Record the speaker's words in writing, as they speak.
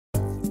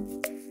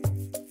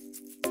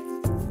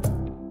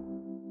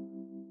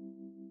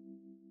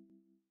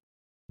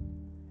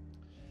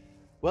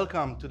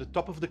Welcome to the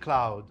Top of the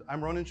Cloud. I'm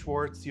Ronen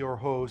Schwartz, your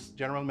host,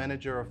 General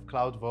Manager of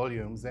Cloud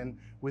Volumes. And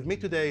with me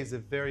today is a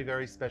very,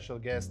 very special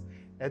guest,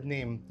 Ed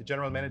Nim, the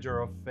General Manager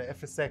of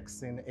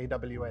FSx in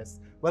AWS.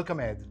 Welcome,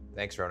 Ed.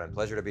 Thanks, Ronen.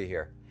 Pleasure to be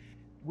here.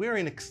 We're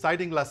in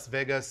exciting Las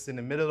Vegas in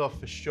the middle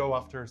of a show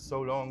after so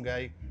long.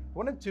 I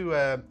wanted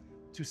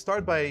to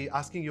start by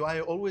asking you, I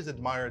always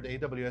admired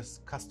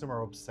AWS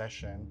Customer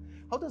Obsession.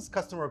 How does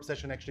Customer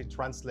Obsession actually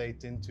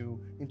translate into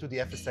the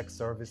FSx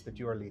service that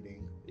you are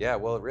leading? Yeah,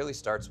 well, it really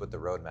starts with the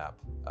roadmap,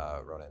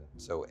 Ronen.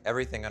 So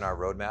everything on our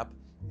roadmap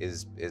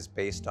is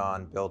based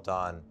on, built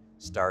on,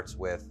 starts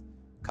with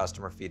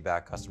customer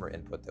feedback, customer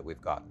input that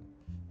we've gotten.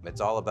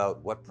 It's all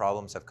about what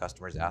problems have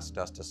customers asked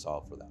us to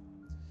solve for them.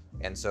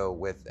 And so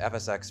with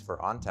FSx for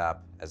ONTAP,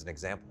 as an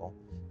example,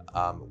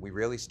 we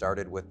really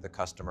started with the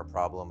customer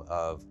problem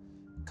of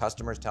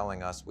customers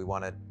telling us we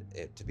wanted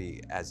it to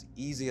be as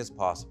easy as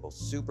possible,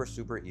 super,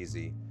 super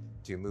easy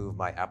to move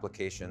my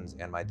applications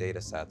and my data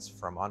sets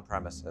from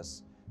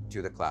on-premises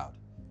to the cloud.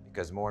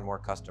 Because more and more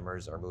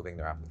customers are moving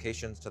their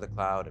applications to the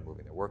cloud and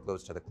moving their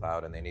workloads to the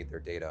cloud, and they need their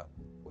data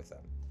with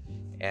them.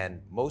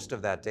 And most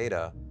of that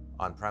data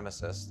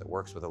on-premises that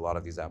works with a lot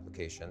of these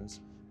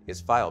applications is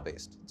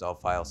file-based. It's all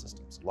file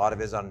systems. A lot of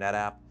it is on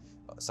NetApp,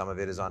 some of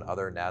it is on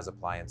other NAS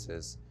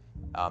appliances.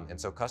 And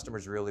so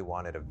customers really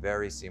wanted a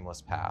very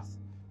seamless path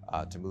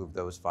to move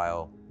those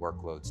file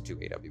workloads to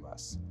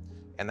AWS.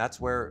 And that's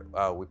where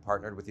we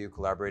partnered with you,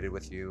 collaborated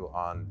with you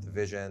on the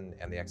vision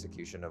and the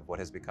execution of what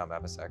has become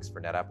FSx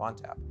for NetApp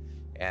ONTAP.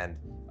 And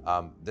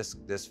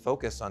this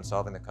focus on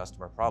solving the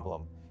customer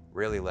problem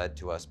really led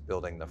to us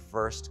building the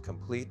first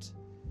complete,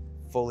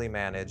 fully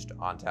managed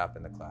ONTAP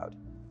in the cloud.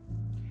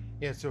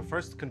 Yeah, so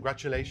first,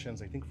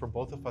 congratulations, I think, for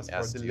both of us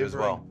Yes, for to you as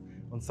delivering well.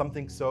 on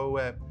something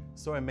so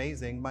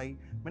amazing. My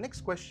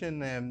next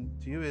question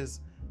to you is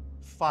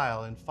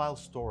file and file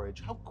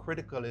storage. How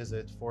critical is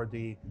it for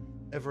the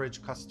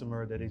average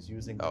customer that is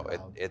using the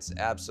cloud? It's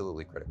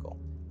absolutely critical.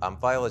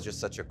 File is just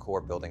such a core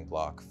building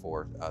block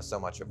for so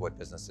much of what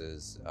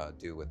businesses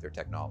do with their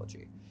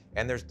technology.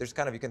 And there's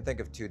kind of, you can think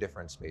of two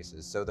different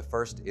spaces. So the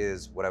first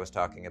is what I was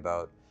talking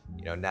about,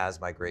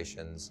 NAS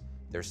migrations.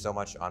 There's so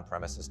much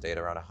on-premises data,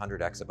 around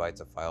 100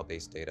 exabytes of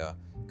file-based data.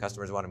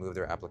 Customers want to move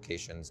their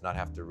applications, not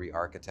have to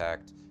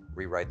re-architect,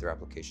 rewrite their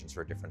applications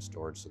for a different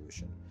storage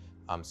solution.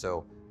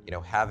 So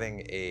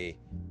having a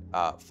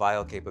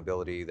file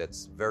capability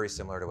that's very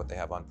similar to what they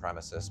have on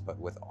premises, but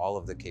with all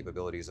of the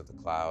capabilities of the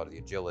cloud, the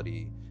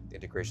agility, the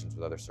integrations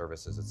with other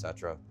services, et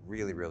cetera,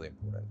 really, really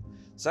important.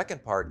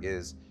 Second part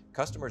is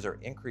customers are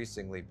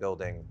increasingly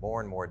building more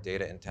and more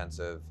data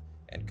intensive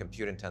and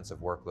compute intensive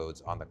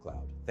workloads on the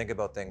cloud. Think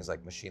about things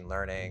like machine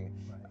learning,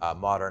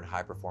 modern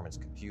high performance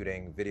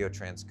computing, video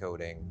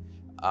transcoding,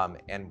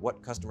 and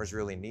what customers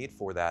really need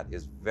for that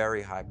is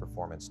very high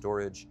performance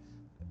storage,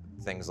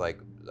 things like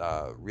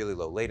really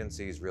low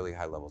latencies, really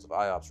high levels of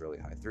IOPS, really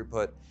high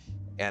throughput,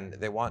 and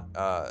they want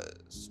a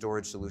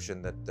storage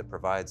solution that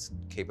provides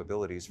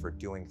capabilities for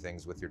doing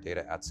things with your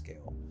data at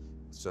scale.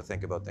 So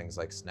think about things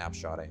like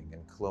snapshotting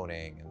and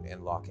cloning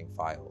and locking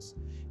files.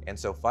 And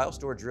so file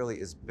storage really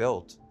is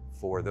built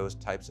for those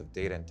types of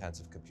data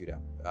intensive compute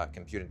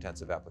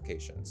intensive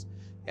applications,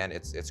 and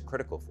it's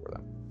critical for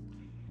them.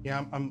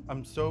 Yeah,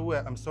 I'm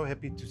so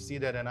happy to see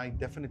that, and I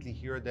definitely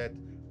hear that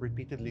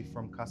repeatedly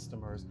from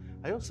customers.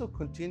 I also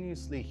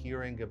continuously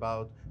hearing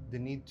about the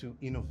need to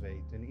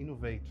innovate and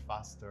innovate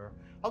faster.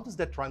 How does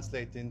that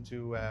translate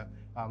into?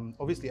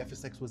 Obviously,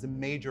 FSx was a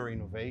major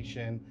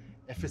innovation.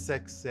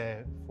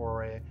 FSx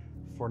for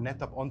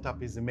NetApp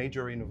ONTAP is a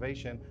major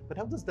innovation. But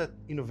how does that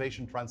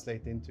innovation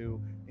translate into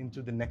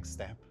the next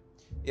step?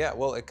 Yeah,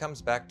 well, it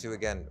comes back to,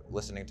 again,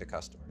 listening to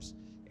customers.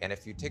 And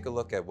if you take a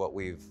look at what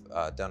we've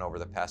done over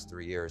the past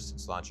 3 years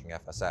since launching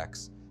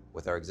FSx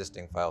with our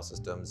existing file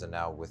systems and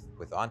now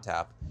with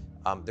ONTAP,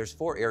 there's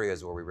 4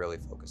 areas where we really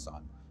focus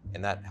on,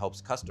 and that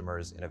helps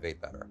customers innovate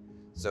better.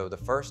 So the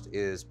first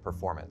is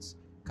performance.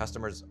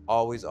 Customers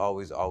always,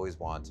 always, always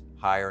want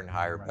higher and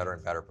higher, better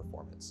and better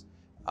performance.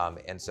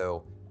 And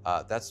so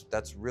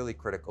that's really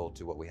critical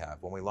to what we have.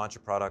 When we launch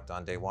a product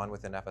on day one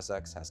within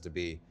FSx, has to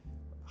be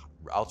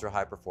ultra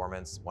high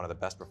performance, one of the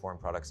best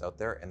performing products out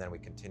there, and then we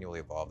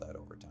continually evolve that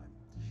over time.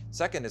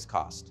 Second is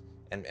cost,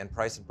 and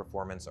price and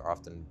performance are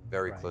often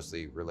very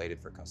closely related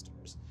for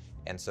customers.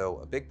 And so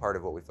a big part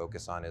of what we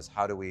focus on is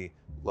how do we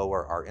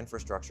lower our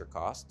infrastructure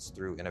costs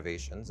through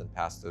innovations and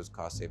pass those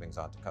cost savings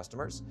on to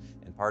customers.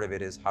 And part of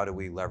it is how do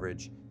we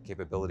leverage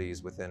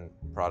capabilities within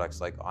products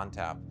like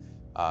ONTAP,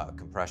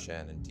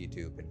 compression and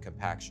dedupe and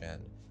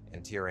compaction,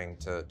 and tiering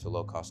to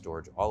low-cost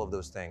storage, all of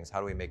those things, how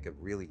do we make it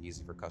really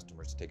easy for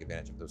customers to take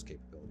advantage of those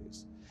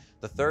capabilities?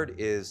 The third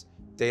is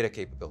data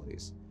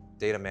capabilities,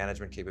 data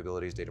management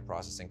capabilities, data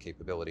processing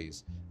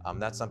capabilities.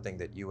 That's something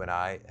that you and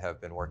I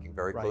have been working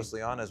very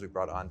closely on as we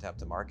brought ONTAP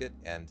to market,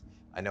 and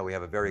I know we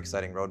have a very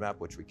exciting roadmap,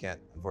 which we can't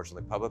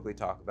unfortunately publicly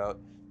talk about,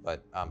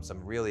 but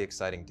some really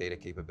exciting data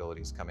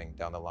capabilities coming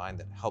down the line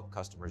that help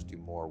customers do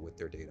more with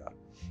their data.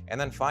 And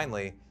then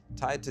finally,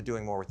 tied to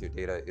doing more with your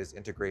data is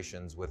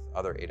integrations with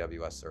other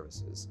AWS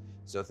services.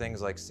 So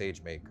things like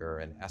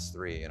SageMaker and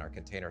S3 and our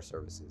container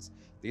services.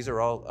 These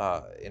are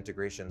all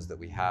integrations that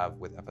we have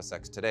with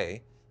FSx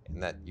today,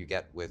 and that you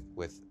get with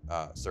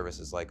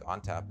services like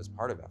ONTAP as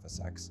part of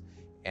FSx.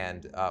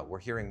 And we're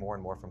hearing more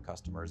and more from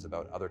customers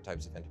about other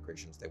types of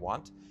integrations they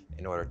want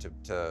in order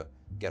to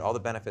get all the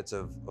benefits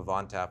of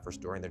ONTAP for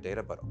storing their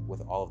data, but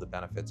with all of the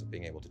benefits of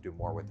being able to do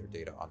more with their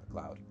data on the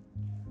cloud.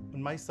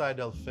 On my side,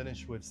 I'll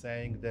finish with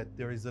saying that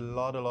there is a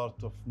lot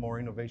of more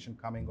innovation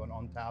coming on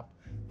ONTAP,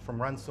 from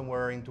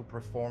ransomware into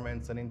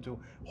performance and into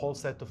a whole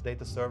set of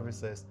data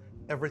services.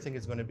 Everything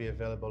is going to be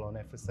available on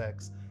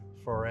FSx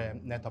for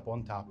NetApp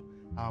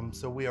ONTAP.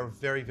 So we are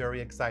very,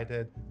 very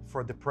excited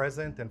for the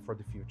present and for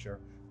the future.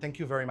 Thank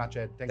you very much,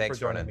 Ed. Thanks for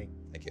joining me.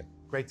 Thank you.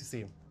 Great to see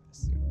you.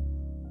 See you.